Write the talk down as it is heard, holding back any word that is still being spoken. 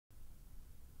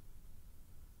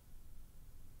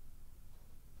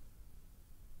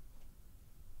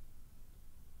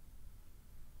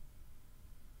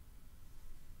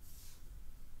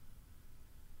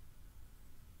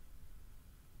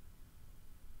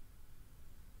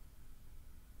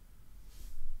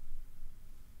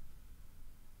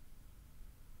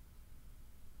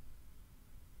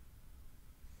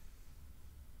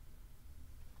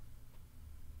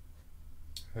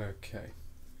Okay,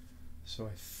 so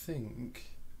I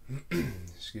think,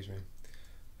 excuse me, I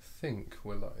think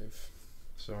we're live.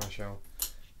 So I shall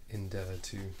endeavour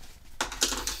to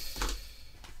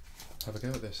have a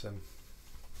go at this then.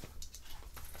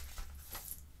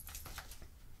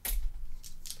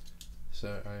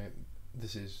 So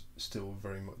this is still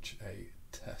very much a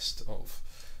test of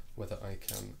whether I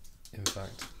can in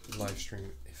fact live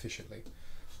stream efficiently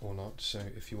or not. So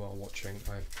if you are watching,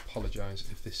 I apologise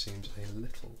if this seems a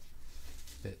little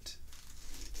bit,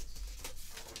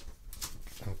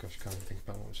 oh gosh, I can't even think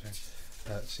about what I'm saying.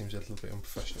 It seems a little bit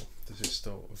unprofessional. This is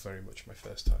still very much my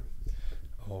first time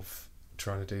of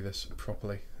trying to do this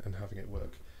properly and having it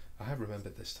work. I have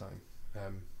remembered this time,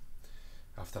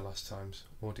 after last time's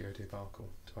audio debacle,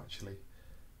 to actually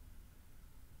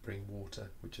bring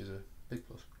water, which is a big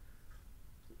plus.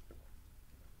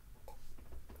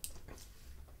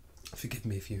 Forgive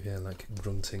me if you hear like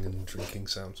grunting and drinking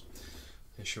sounds.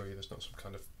 I assure you there's not some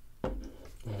kind of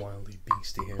wildly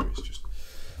beastie here, it's just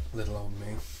little old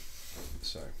me.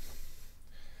 So,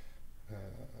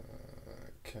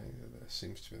 okay, there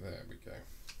seems to be, there we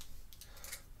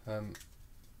go.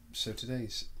 So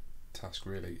today's task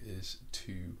really is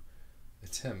to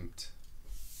attempt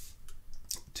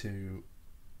to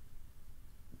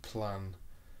plan,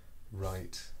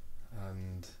 write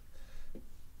and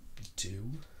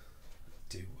do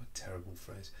a terrible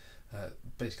phrase,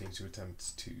 basically to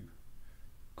attempt to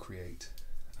create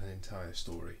an entire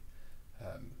story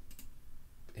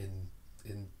in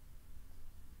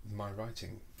my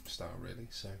writing style really.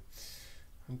 So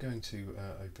I'm going to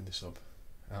open this up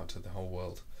out to the whole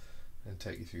world and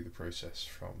take you through the process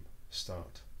from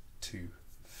start to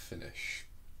finish.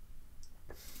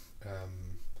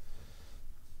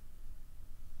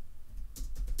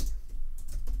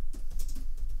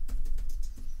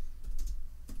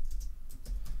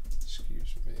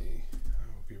 Excuse me, I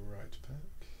will be right back.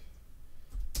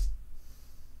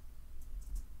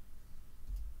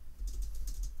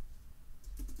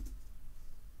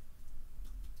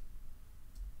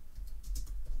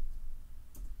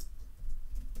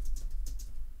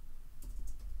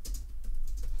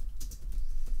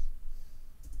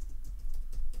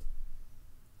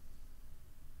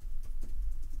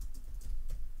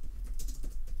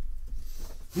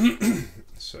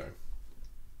 So, I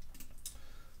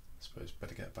suppose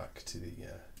better get back to the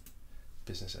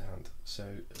business at hand. So,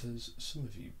 as some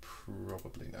of you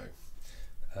probably know,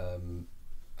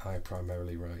 I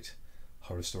primarily write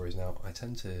horror stories now. I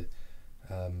tend to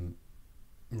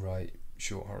write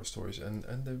short horror stories, and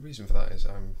the reason for that is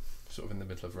I'm sort of in the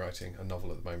middle of writing a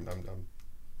novel at the moment. I'm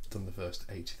done the first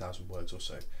 80,000 words or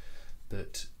so,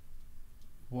 but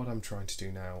what I'm trying to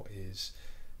do now is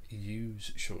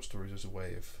use short stories as a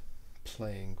way of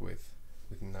playing with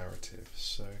narrative.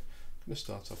 So I'm going to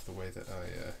start off the way that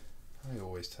I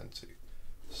always tend to,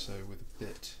 so with a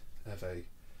bit of a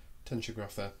tension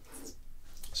graph there.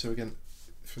 So again,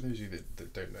 for those of you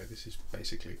that don't know, this is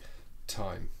basically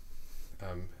time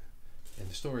in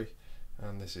the story,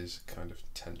 and this is kind of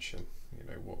tension, you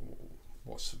know,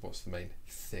 what's the main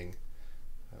thing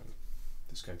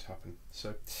that's going to happen.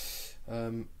 So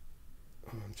I'm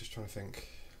just trying to think.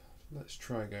 Let's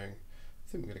try going, I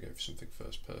think we're going to go for something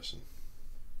first person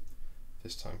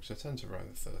this time, because I tend to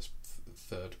write the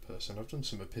third person. I've done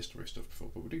some epistolary stuff before,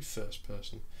 but we'll do first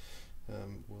person.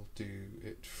 We'll do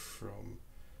it from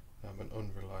an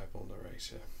unreliable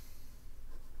narrator,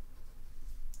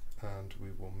 and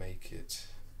we will make it,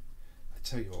 I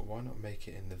tell you what, why not make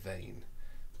it in the vein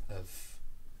of,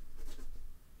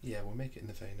 yeah, we'll make it in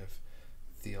the vein of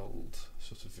the old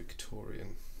sort of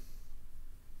Victorian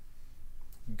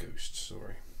ghost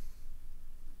story.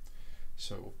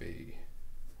 So it will be,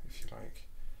 if you like,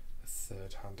 a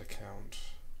third-hand account.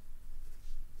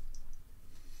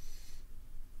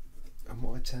 And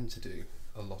what I tend to do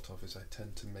a lot of is I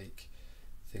tend to make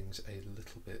things a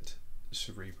little bit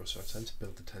cerebral, so I tend to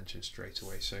build the tension straight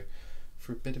away. So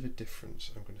for a bit of a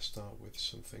difference, I'm going to start with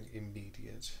something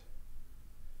immediate.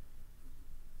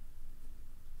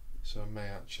 So I may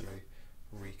actually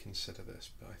reconsider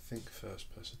this, but I think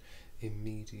first person,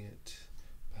 immediate,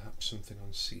 perhaps something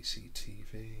on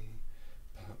CCTV,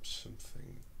 perhaps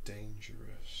something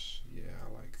dangerous. Yeah,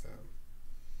 I like that.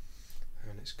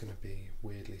 And it's going to be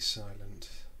weirdly silent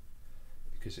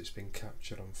because it's been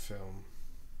captured on film.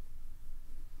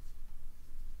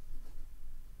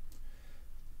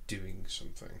 Doing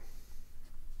something.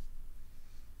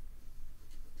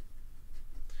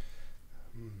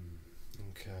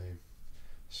 Okay,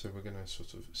 so we're going to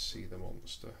sort of see the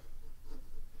monster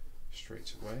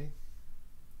straight away.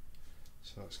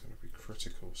 So that's going to be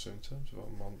critical. So in terms of our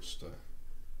monster,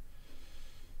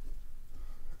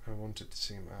 I want it to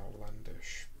seem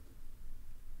outlandish.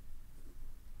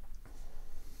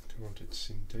 I want it to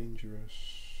seem dangerous.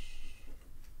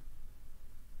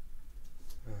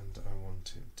 And I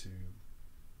want it to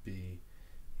be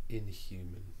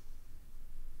inhuman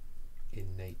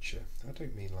in nature. I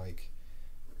don't mean like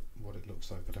what it looks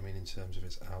like, but I mean in terms of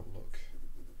its outlook.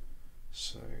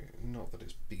 So not that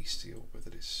it's bestial, but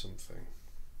that it's something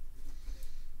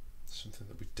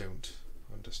that we don't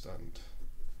understand.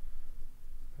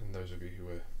 And those of you who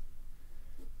are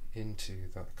into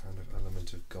that kind of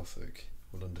element of Gothic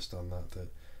will understand that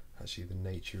actually the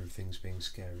nature of things being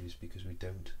scary is because we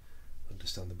don't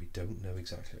understand them. We don't know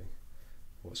exactly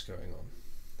what's going on.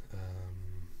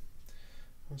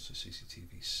 Also,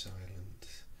 CCTV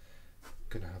silent.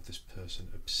 Going to have this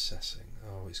person obsessing.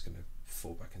 Oh, it's going to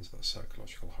fall back into that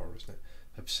psychological horror, isn't it?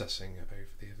 Obsessing over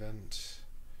the event.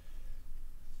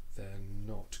 They're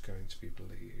not going to be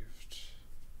believed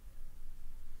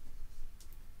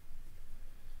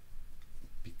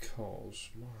because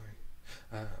why?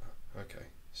 Okay.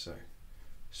 So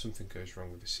something goes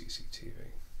wrong with the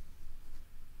CCTV.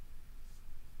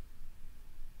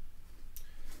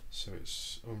 So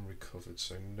it's unrecovered,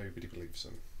 so nobody believes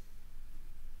them.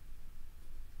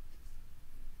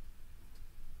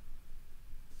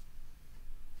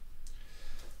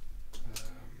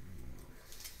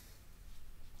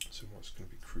 So what's going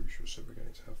to be crucial? So we're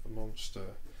going to have the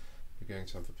monster, we're going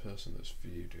to have the person that's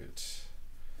viewed it,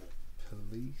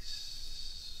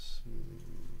 police,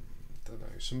 don't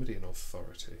know, somebody in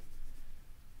authority.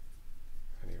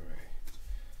 Anyway,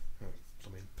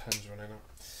 pen's running out.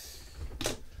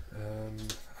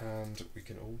 And we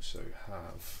can also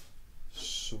have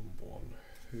someone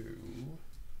who,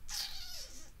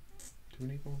 do we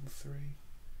need more than 3? Can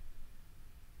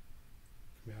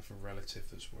we have a relative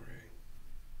that's worrying?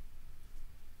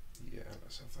 Yeah,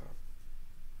 let's have that.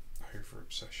 Over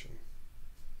obsession.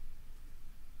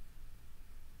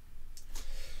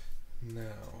 Now,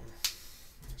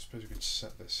 I suppose we could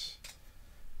set this.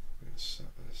 We're going to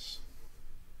set this.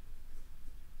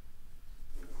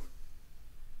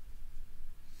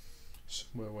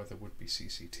 Somewhere where there would be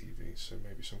CCTV, so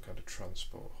maybe some kind of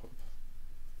transport hub.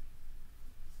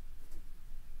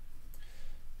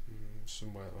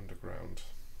 Somewhere underground.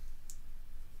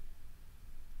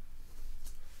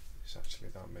 Because actually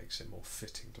that makes it more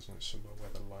fitting, doesn't it? Somewhere where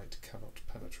the light cannot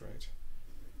penetrate.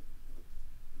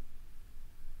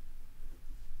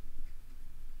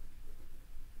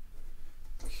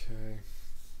 Okay.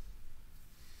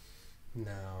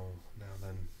 Now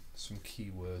then, some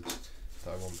keywords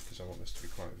that I want, because I want this to be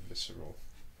quite visceral.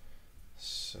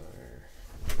 So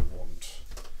I want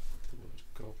the word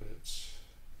gobbet.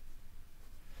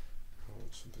 I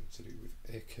want something to do with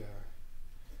ichor,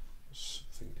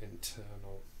 something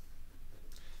internal,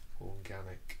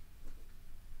 organic,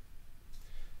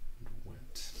 and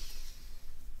wet.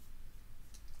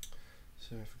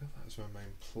 So if I've got that as my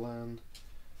main plan,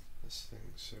 this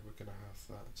thing, so we're going to have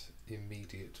that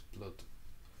immediate blood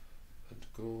and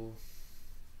gore.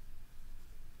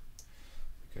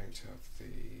 We're going to have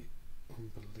the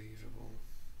unbelievable.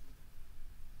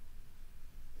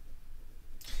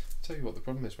 Tell you what, the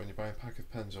problem is when you buy a pack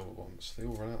of pens all at once, they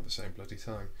all run out at the same bloody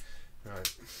time.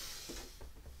 Right.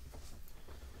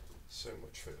 So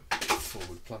much for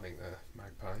forward planning there,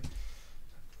 Magpie.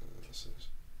 This is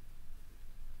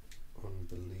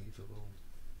unbelievable.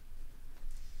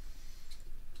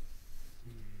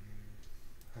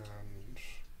 And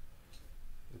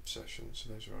obsession, so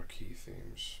those are our key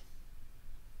themes.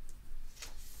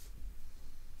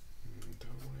 Do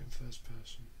I want it in first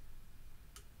person?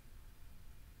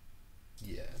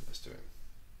 Yeah, let's do it.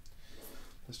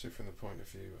 Let's do it from the point of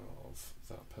view of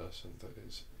that person that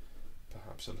is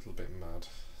perhaps a little bit mad.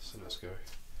 So let's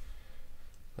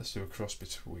do a cross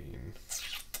between,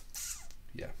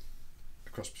 yeah, a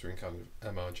cross between kind of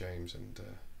M.R. James and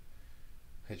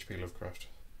H.P. Lovecraft.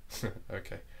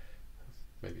 Okay,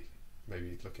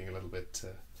 maybe looking a little bit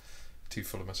too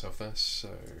full of myself there. So,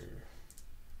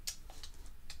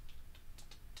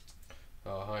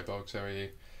 oh, hi Boggs, how are you?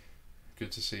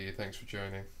 Good to see you. Thanks for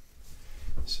joining.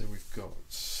 So we've got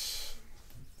the.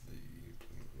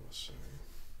 So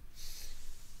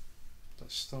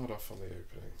let's start off on the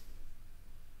opening.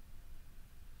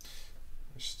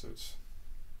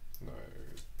 No,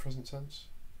 present tense.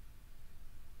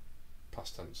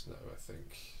 Past tense, no, I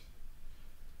think.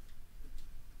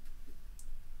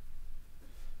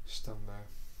 Stand there,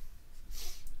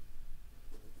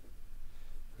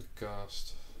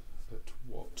 aghast at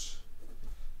what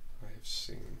I have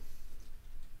seen.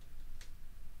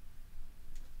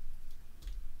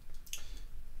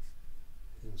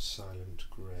 In silent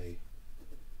grey,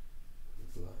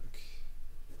 black.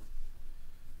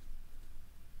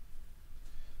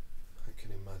 I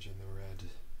can imagine the red.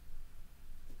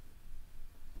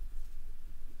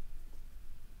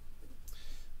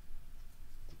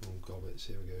 Oh, gobbets,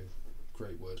 here we go.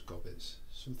 Great word, gobbets.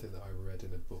 Something that I read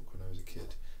in a book when I was a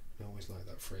kid. I always like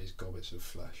that phrase, gobbets of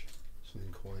flesh.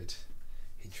 Something quite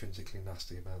intrinsically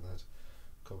nasty about that.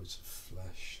 Gobbets of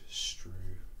flesh strew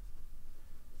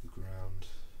the ground,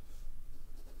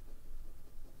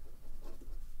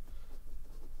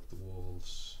 the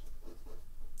walls,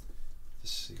 the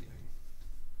ceiling.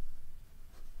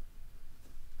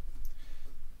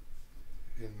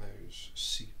 In those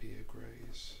sepia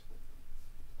greys,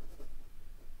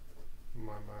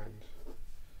 my mind.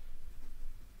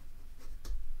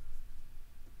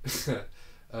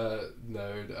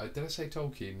 No, did I say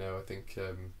Tolkien? No, I think.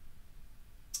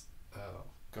 Oh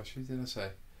gosh, who did I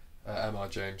say? M.R.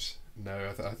 James.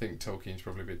 No, I think Tolkien's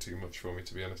probably a bit too much for me,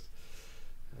 to be honest.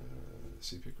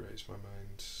 Sepia greys, my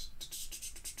mind.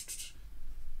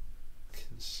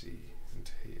 Can see and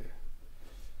hear.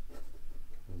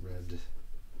 Red.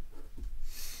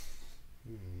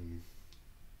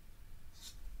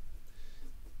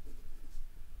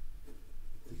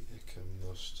 The ichor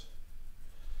must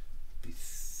be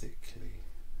thickly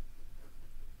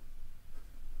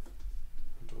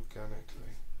and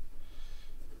organically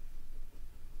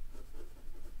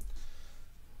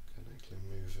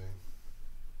moving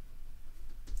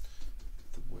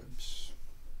the webs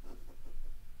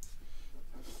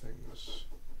of things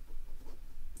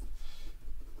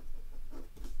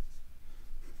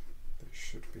that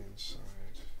should be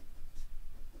inside.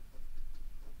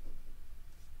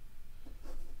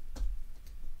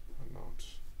 Are not.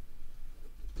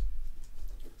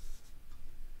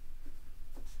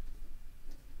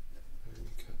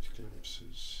 Only catch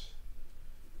glimpses.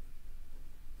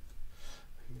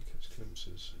 Only catch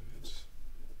glimpses of it.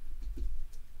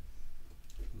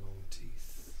 Long teeth.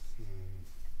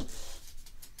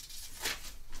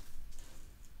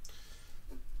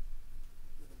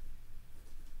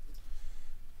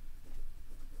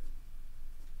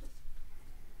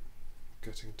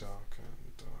 Getting darker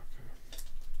and darker.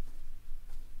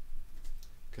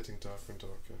 Getting darker and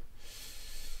darker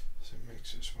as it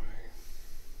makes its way.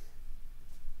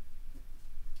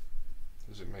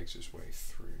 As it makes its way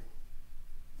through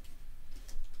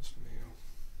this meal.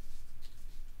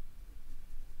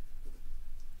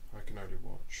 I can only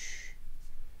watch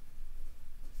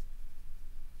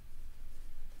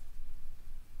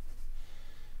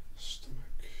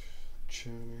stomach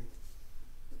churning.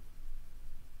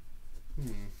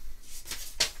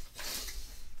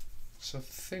 So I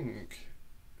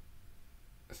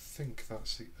think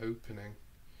that's the opening.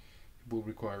 It will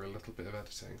require a little bit of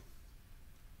editing.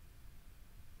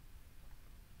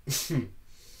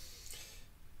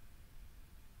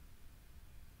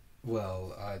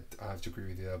 Well, I have to agree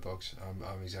with you there, Boggs.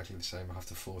 I'm exactly the same. I have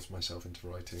to force myself into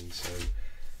writing, so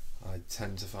I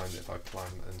tend to find that if I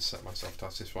plan and set myself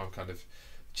tasks, this is why I'm kind of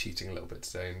cheating a little bit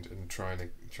today and trying to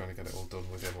get it all done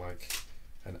within like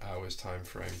an hour's time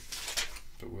frame.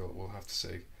 But we'll have to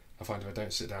see. I find if I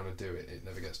don't sit down and do it, it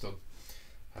never gets done,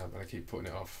 and I keep putting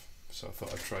it off. So I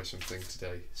thought I'd try something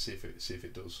today, see if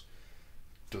it does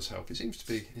help. It seems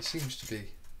to be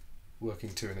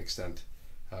working to an extent.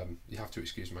 You have to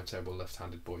excuse my terrible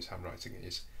left-handed boy's handwriting.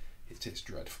 It is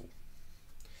dreadful.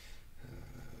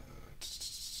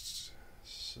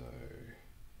 So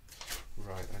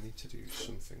right, I need to do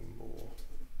something more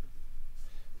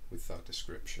with that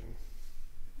description.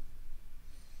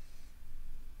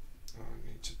 I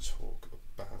need to talk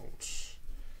about.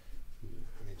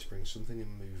 I need to bring something in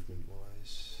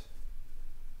movement-wise.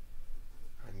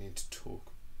 I need to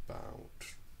talk about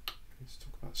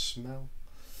smell,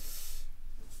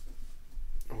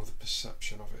 or the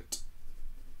perception of it.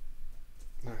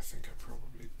 I think I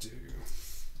probably do.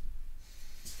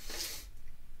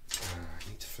 I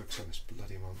need to focus on this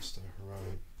bloody monster,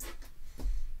 right?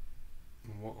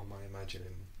 What am I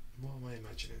imagining?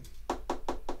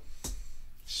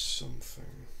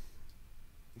 Something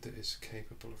that is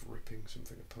capable of ripping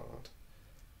something apart.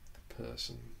 A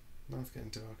person. Mouth getting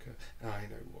darker. I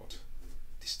know what.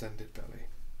 Distended belly.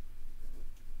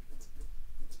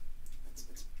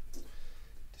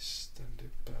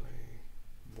 Distended belly.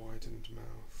 Widened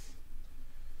mouth.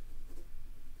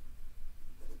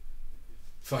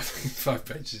 5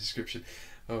 pages description.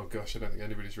 Oh gosh, I don't think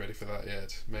anybody's ready for that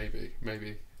yet. Maybe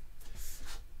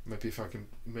if I do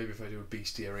a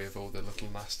bestiary of all the little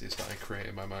nasties that I create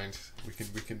in my mind, we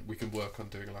can work on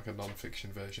doing like a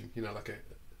non-fiction version. You know, like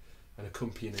an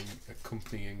accompanying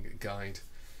guide,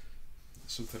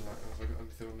 something like that. Have I got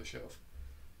anything on the shelf?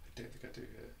 I don't think I do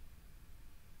here.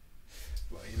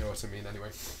 Well, you know what I mean anyway.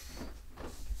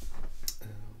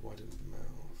 Widen the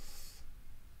mouth.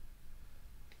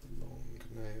 Long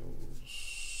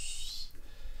nails.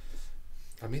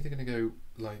 I'm either going to go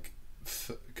like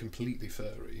completely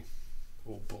furry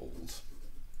or bald.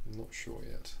 I'm not sure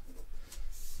yet.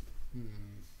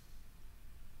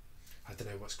 I don't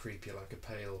know what's creepier, like a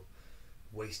pale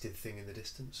wasted thing in the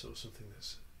distance or something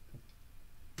that's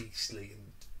beastly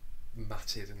and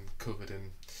matted and covered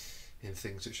in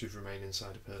things that should remain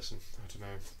inside a person. I don't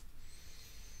know.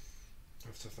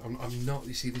 I'm not.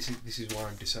 You see, this is why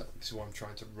this is why I'm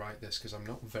trying to write this, because I'm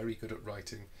not very good at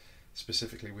writing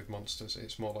specifically with monsters.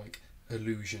 It's more like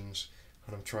illusions,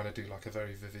 and I'm trying to do like a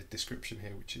very vivid description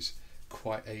here, which is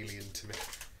quite alien to me.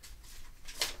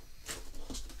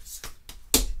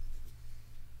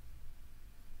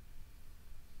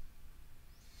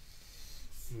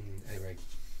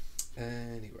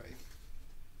 Anyway.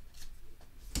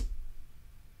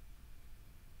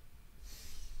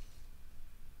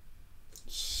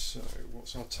 So,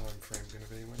 what's our time frame going to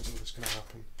be? When's all this going to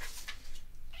happen?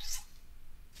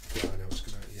 Yeah, I know it's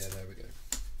going to... Yeah, there we go.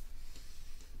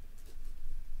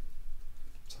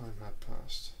 Time had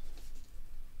passed.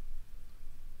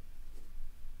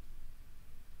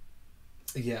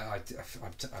 Yeah,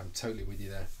 I'm totally with you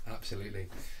there. Absolutely.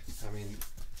 I mean,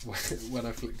 when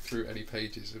I flick through any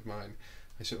pages of mine,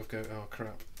 I sort of go, oh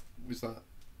crap, was that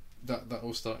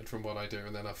all started from one idea,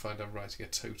 and then I find I'm writing a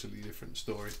totally different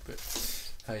story. But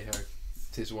hey ho,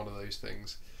 it is one of those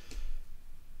things.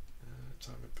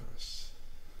 Time had passed.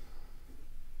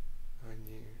 I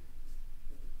knew,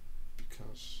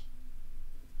 because...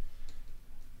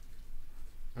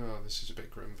 Oh, this is a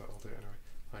bit grim, but I'll do it anyway.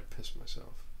 I'd pissed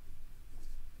myself.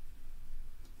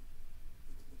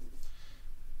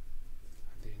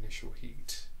 And the initial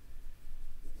heat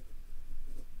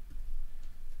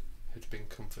had been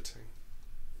comforting.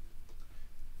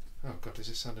 Oh god, is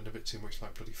this sounding a bit too much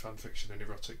like bloody fan fiction and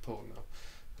erotic porn now?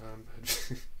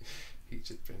 Heat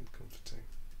had been comforting.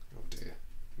 Oh dear,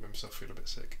 I made myself feel a bit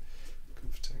sick.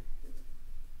 Comforting.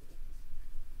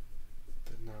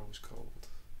 But now was cold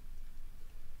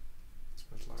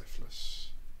and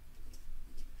lifeless.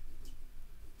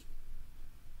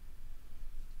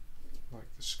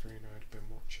 Like the screen I'd been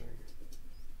watching.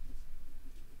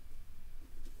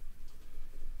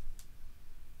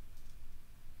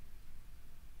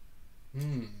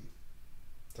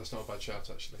 That's not a bad shout,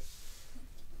 actually.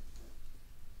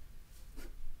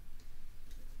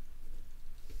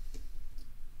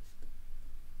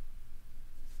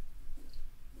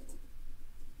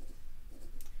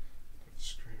 Like the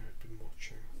screen I'd been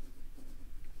watching.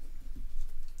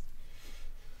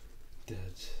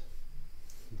 Dead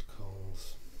and cold.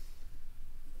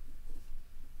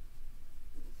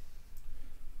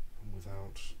 And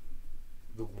without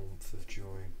the warmth of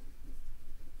joy.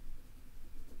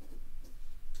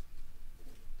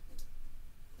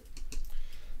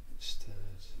 Instead,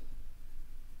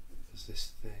 as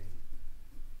this thing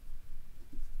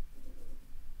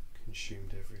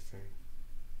consumed everything.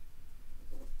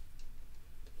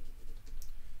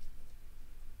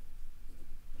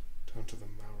 Down to the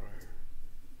marrow.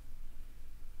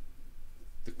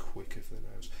 The quick of the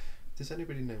nails. Does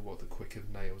anybody know what the quick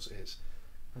of nails is?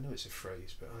 I know it's a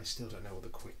phrase, but I still don't know what the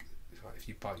quick is like. If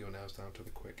you bite your nails down to the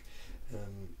quick. The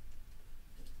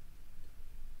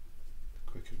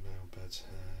quick of nail beds,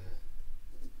 hair,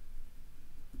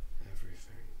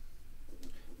 everything.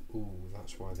 Ooh,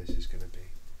 that's why this is going to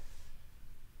be.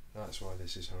 That's why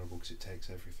this is horrible, because it takes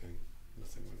everything.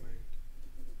 Nothing remained.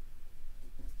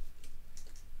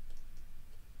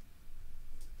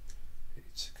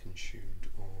 It's consumed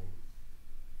all.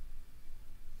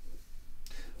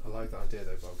 I like that idea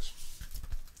though, Bugs.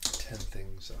 10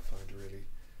 things that I find really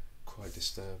quite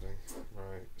disturbing.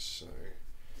 Right, so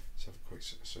let's have a quick,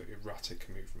 so erratic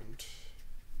movement.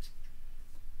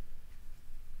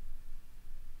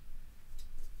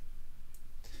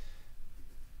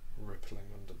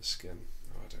 Rippling under the skin.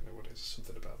 Oh, I don't know what it is,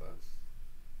 something about that.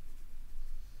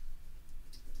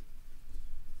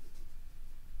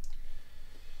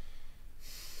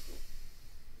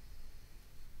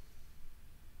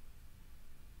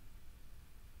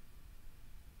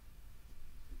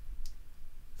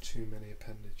 Too many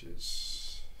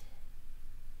appendages.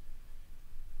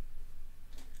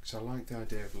 Because I like the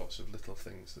idea of lots of little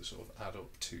things that sort of add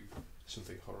up to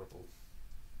something horrible.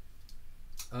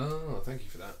 Oh, thank you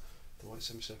for that. The white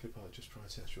semicircular part just prior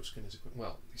to actual skin is equipped.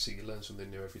 Well, you see, you learn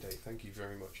something new every day. Thank you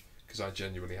very much. Because I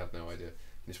genuinely had no idea.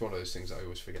 And it's one of those things I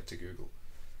always forget to Google.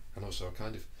 And also, I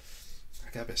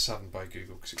get a bit saddened by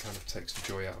Google because it kind of takes the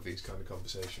joy out of these kind of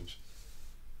conversations.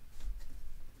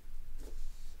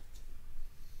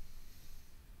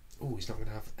 Oh, he's not going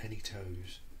to have any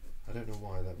toes. I don't know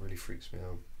why, that really freaks me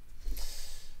out.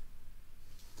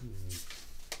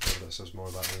 Maybe that says more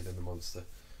about me than the monster.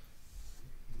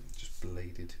 Just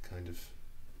bladed kind of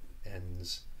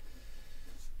ends.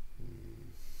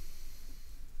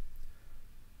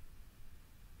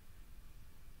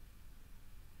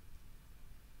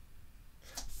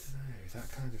 No,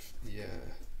 that kind of, yeah,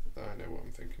 I know what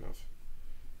I'm thinking of.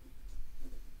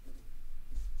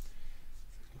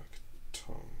 Like a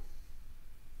tongue.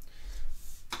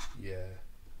 Yeah,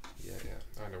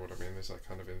 I know what I mean. There's that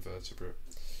kind of invertebrate.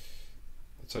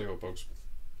 I'll tell you what, Bugs.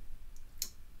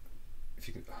 If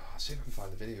you can, I'll see if I can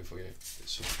find the video for you at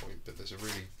some point. But there's a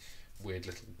really weird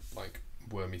little like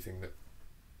wormy thing that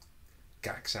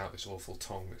gags out this awful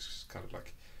tongue. That's kind of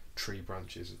like tree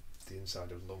branches at the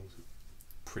inside of lungs.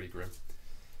 Pretty grim.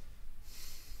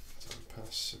 Time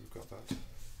pass. So we've got that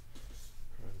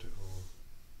around it all.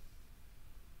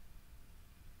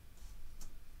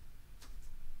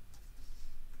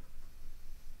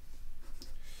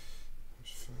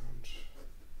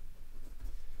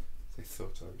 They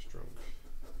thought I was drunk.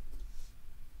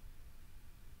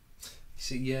 You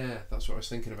see, yeah, that's what I was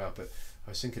thinking about, but I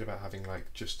was thinking about having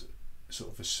like just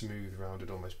sort of a smooth, rounded,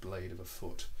 almost blade of a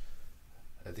foot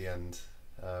at the end.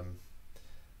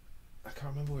 I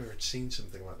can't remember where I'd seen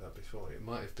something like that before. It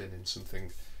might have been in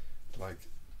something like,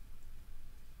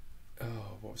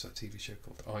 oh, what was that TV show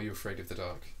called? Are You Afraid of the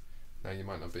Dark? Now you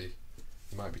might not be,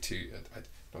 you might be too, I'm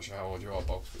not sure how old you are,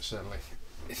 Bob, but certainly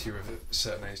if you're of a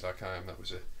certain age like I am, that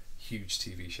was a huge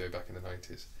TV show back in the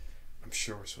 90s. I'm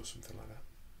sure I saw something like that.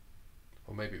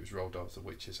 Or maybe it was Roald Dahl's The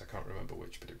Witches, I can't remember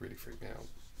which, but it really freaked me out.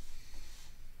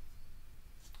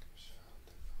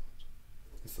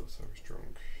 I thought I was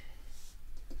drunk.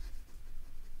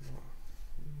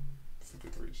 For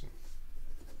good reason.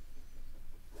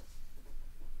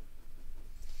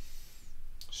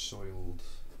 Soiled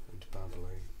and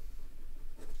babbling.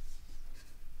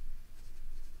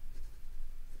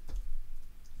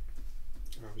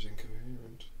 I was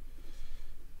incoherent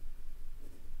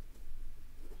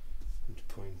and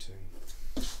pointing.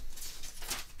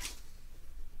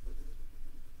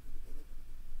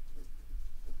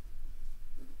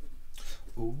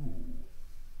 Ooh.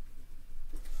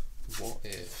 What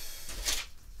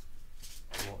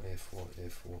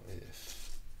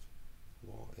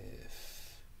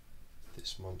if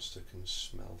this monster can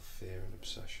smell fear and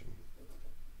obsession?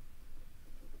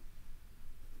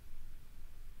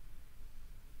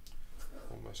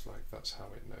 Almost like that's how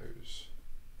it knows.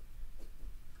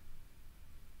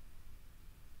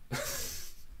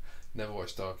 Never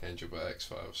watched Dark Angel, but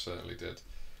X-Files certainly did.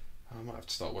 I might have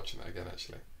to start watching that again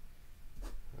actually.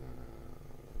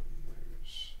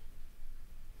 Knows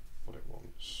what it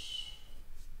wants.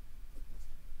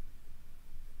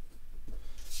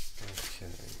 Okay,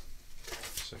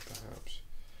 so perhaps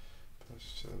close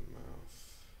to the mouth.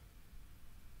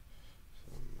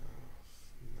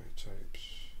 No tapes.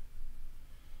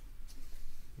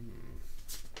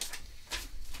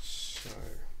 So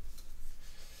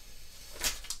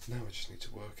now I just need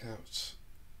to work out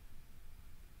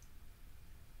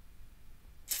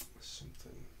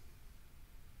something.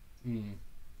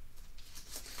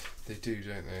 They do,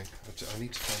 don't they? I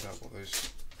need to find out what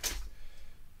those.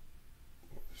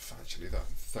 Actually, that.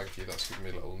 Thank you. That's given me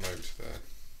a little note there.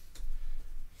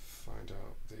 Find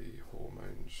out the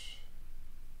hormones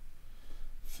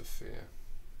for fear,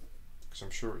 because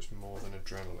I'm sure it's more than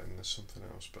adrenaline. There's something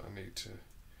else, but I need to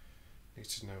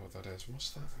know what that is.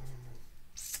 What's that?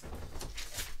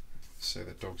 Say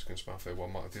that dogs can smell fear. Well,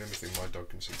 the only thing my dog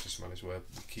can seem to smell is where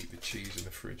we keep the cheese in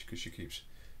the fridge, because she keeps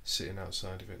sitting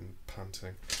outside of it and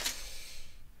panting.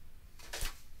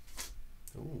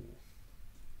 Ooh.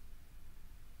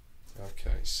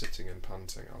 Okay, sitting and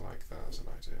panting. I like that as an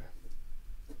idea.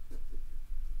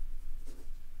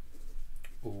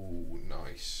 Ooh,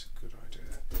 nice. Good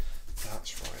idea.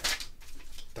 That's right.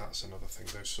 That's another thing.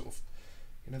 Those sort of,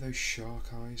 you know, those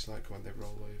shark eyes, like when they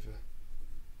roll over.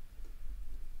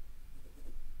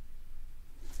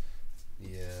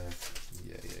 Yeah.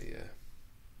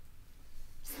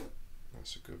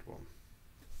 That's a good one.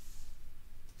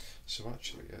 So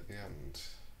actually, at the end,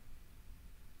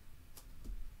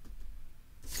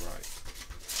 right.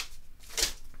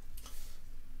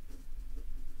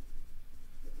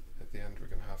 At the end, we're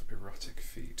going to have erratic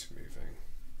feet moving,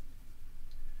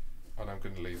 and I'm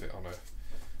going to leave it on a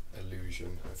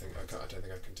illusion. I don't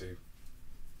think I can do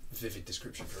vivid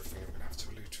description for everything. I'm going to have to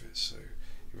allude to it. So,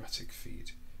 erratic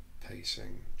feet,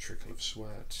 pacing, trickle of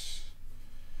sweat.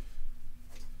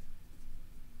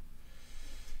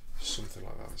 Something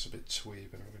like that. It's a bit twee,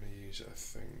 but I'm going to use it, I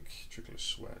think. Trickle of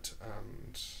sweat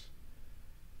and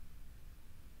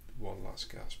one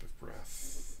last gasp of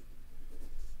breath.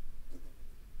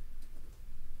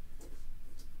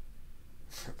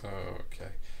 Oh,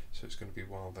 okay. So it's going to be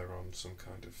while they're on some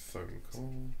kind of phone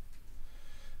call,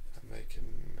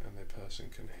 and the person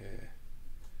can hear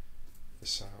the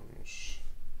sounds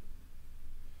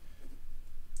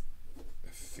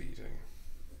of feeding,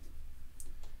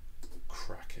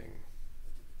 cracking,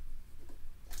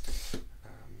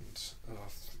 and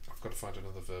I've got to find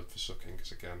another verb for sucking,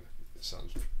 because again it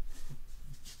sounds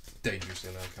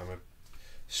dangerously like I'm a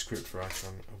script writer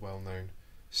on a well-known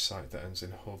site that ends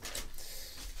in hub.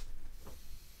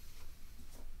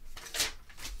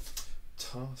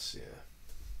 Tarsier.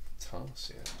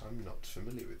 I'm not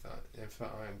familiar with that. In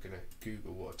fact, I am going to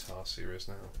Google what a tarsier is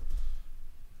now.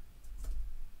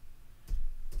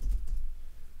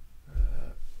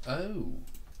 Oh,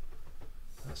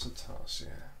 that's a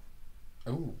tarsier.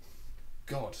 Oh,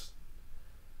 God.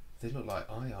 They look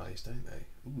like eyes, don't they?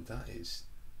 Ooh, that is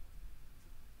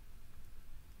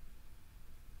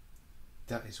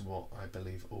what I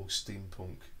believe all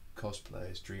steampunk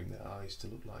cosplayers dream their eyes to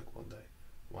look like one day.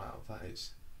 Wow, that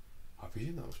is... I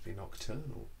presume that must be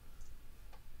nocturnal.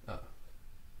 Oh,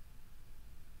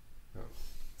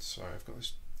 sorry, I've got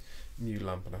this new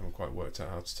lamp and I haven't quite worked out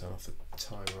how to turn off the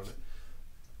timer on it.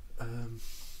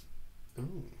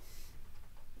 Ooh,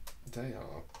 they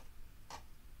are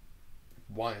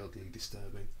wildly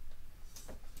disturbing.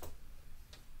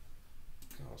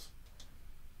 God.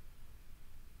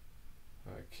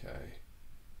 Okay.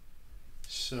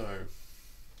 So...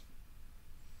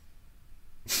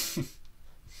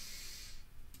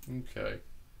 okay.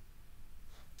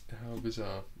 How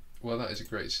bizarre. Well, that is a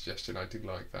great suggestion. I do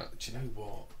like that. Do you know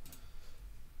what?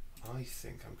 I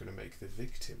think I'm going to make the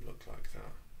victim look like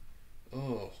that.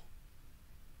 Oh.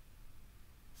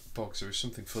 Boggs, there is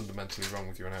something fundamentally wrong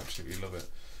with you and I absolutely love it.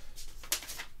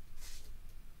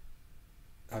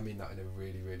 I mean that in a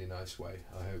really, really nice way.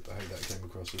 I hope that came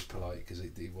across as polite, because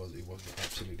it wasn't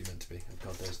absolutely meant to be. And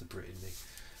God, there's the Brit in me.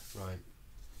 Right.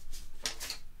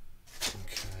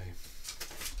 Okay.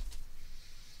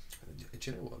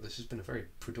 Do you know what? This has been a very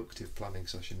productive planning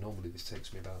session. Normally this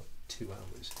takes me about 2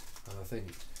 hours, and I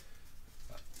think,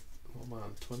 what am I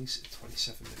on?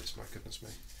 27 minutes, my goodness me.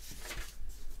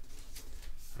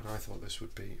 And I thought this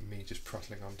would be me just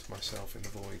prattling on to myself in the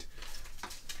void.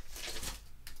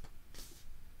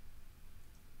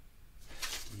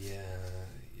 Yeah.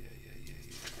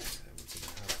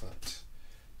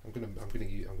 We're gonna have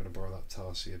that. I'm gonna borrow that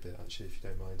tarsier a bit, actually, if you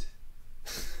don't mind.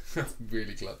 I'm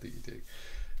really glad that you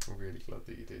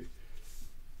do.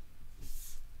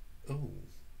 Oh,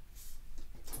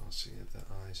 tarsier, the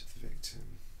eyes of the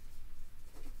victim.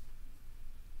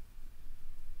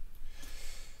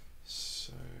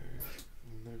 So,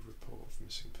 no report of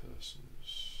missing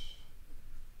persons.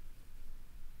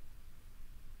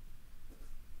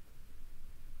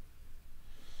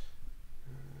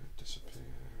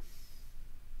 Disappear.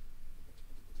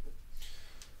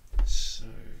 So,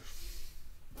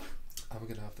 are we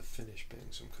going to have the finish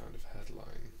being some kind of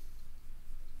headline?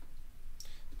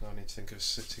 Now I need to think of a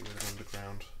city with an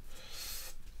underground.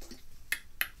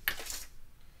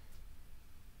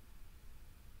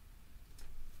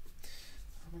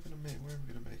 Where am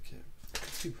I going to make it?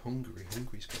 Let's do Hungary.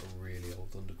 Hungary's got a really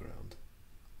old underground.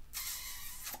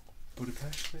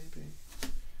 Budapest, maybe?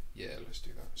 Yeah, let's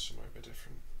do that. Somewhere a bit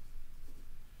different.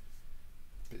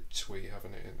 A bit twee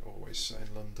having it in, always set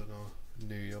in London or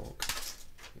New York.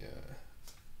 Yeah,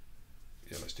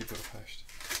 let's do Budapest.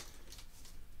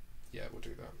 Yeah, we'll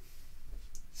do that.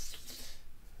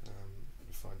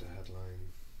 Find a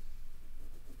headline.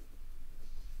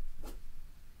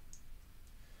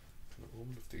 And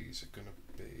all of these are going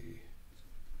to be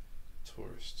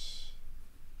tourists.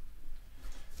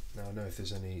 Now I know if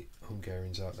there's any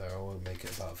Hungarians out there, I won't make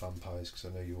it about vampires, because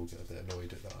I know you all get a bit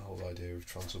annoyed at that whole idea of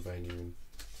Transylvania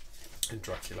and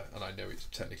Dracula, and I know it's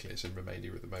technically in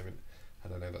Romania at the moment,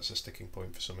 and I know that's a sticking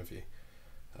point for some of you,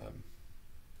 but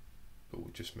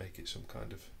we'll just make it some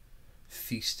kind of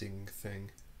feasting thing.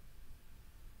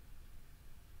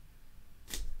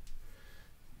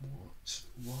 What?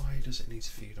 Why does it need to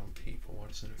feed on people? Why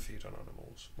doesn't it feed on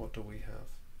animals? What do we have?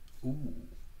 Ooh,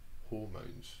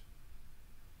 hormones.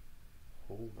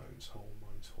 Hormones.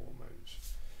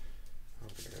 I'm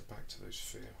going to go back to those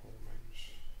fear hormones.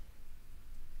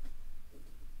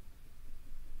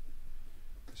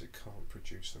 Because it can't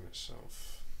produce them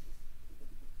itself.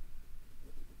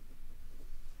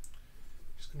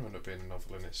 It's going to end up being a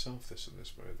novel in itself, this,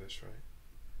 right?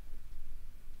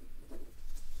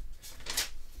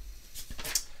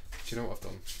 Do you know what I've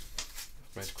done?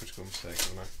 I've made a critical mistake,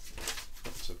 haven't I? I've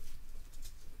got to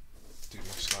do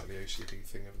my slightly OCD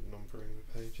thing of numbering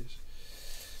the pages.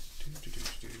 50,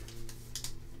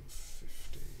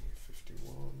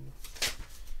 51,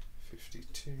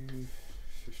 52,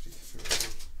 53,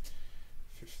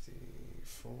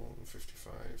 54,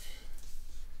 55.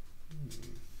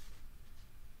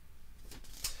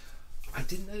 I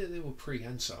didn't know that they were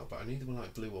prehensile, but I knew they were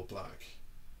like blue or black.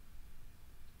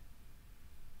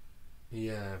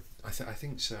 Yeah, I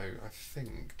think so. I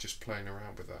think just playing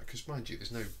around with that, because mind you,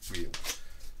 there's no real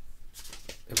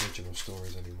original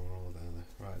stories anymore, are there?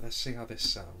 Right, let's see how this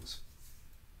sounds.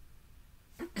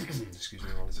 Excuse me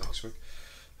while I take a swig.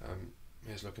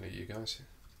 Here's looking at you guys.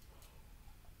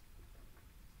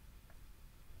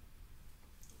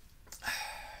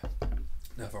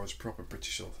 Now, if I was a proper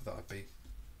British author, that'd be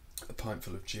a pint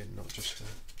full of gin, not just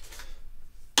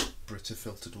Brita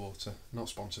filtered water. Not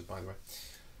sponsored, by the way.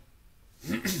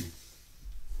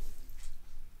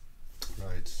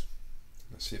 Right,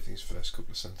 let's see if these first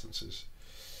couple of sentences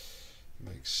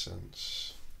make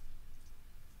sense.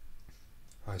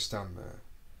 I stand there,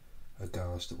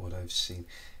 aghast at what I've seen.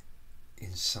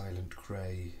 In silent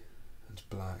grey and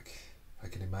black, I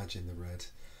can imagine the red.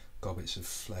 Gobbets of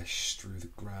flesh strew the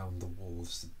ground, the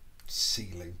walls, the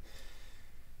ceiling.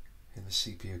 In the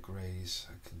sepia greys,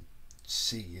 I can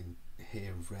see and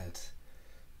hear red.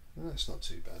 Well, that's not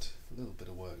too bad. A little bit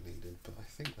of work needed, but I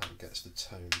think that gets the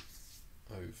tone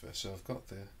over. So I've got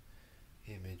the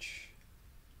image.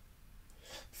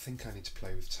 I think I need to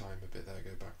play with time a bit there,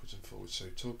 go backwards and forwards. So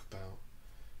talk about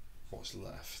what's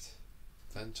left,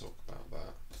 then talk about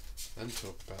that, then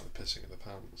talk about the pissing of the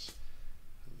pants,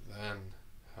 and then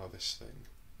how this thing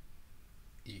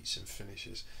eats and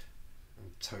finishes.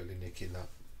 I'm totally nicking that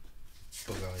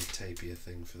bug-eyed tapir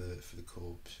thing for the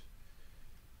corpse.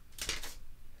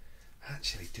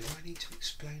 Actually, do I need to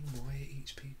explain why it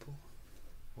eats people?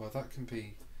 Well, that can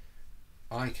be...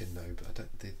 I can know, but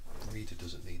the reader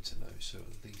doesn't need to know, so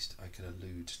at least I can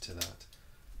allude to that.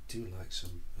 I do like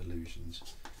some allusions.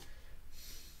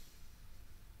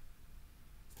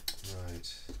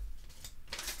 Right.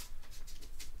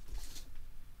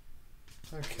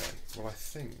 Okay, well I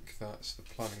think that's the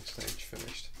planning stage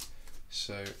finished.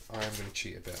 So I am going to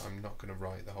cheat a bit. I'm not going to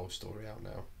write the whole story out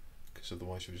now, because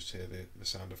otherwise you'll just hear the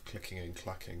sound of clicking and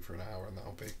clacking for an hour, and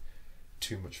that'll be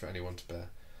too much for anyone to bear.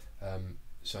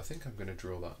 So I think I'm going to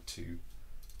draw that to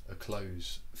a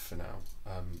close for now.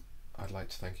 I'd like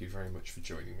to thank you very much for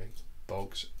joining me.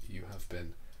 Boggs, you have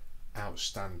been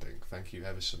outstanding. Thank you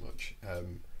ever so much.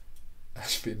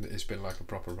 It's been like a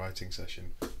proper writing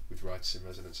session with Writers in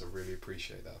Resonance. I really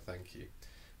appreciate that. Thank you.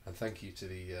 And thank you to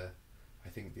I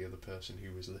think the other person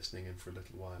who was listening in for a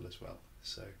little while as well.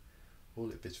 So all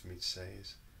it bids for me to say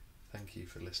is thank you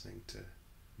for listening to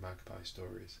Magpie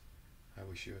Stories. I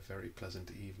wish you a very pleasant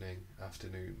evening,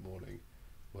 afternoon, morning,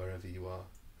 wherever you are,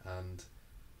 and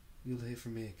you'll hear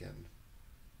from me again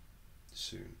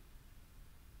soon.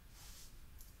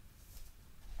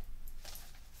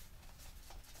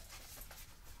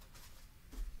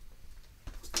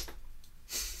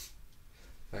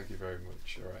 Thank you very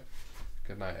much. Alright.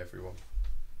 Good night, everyone.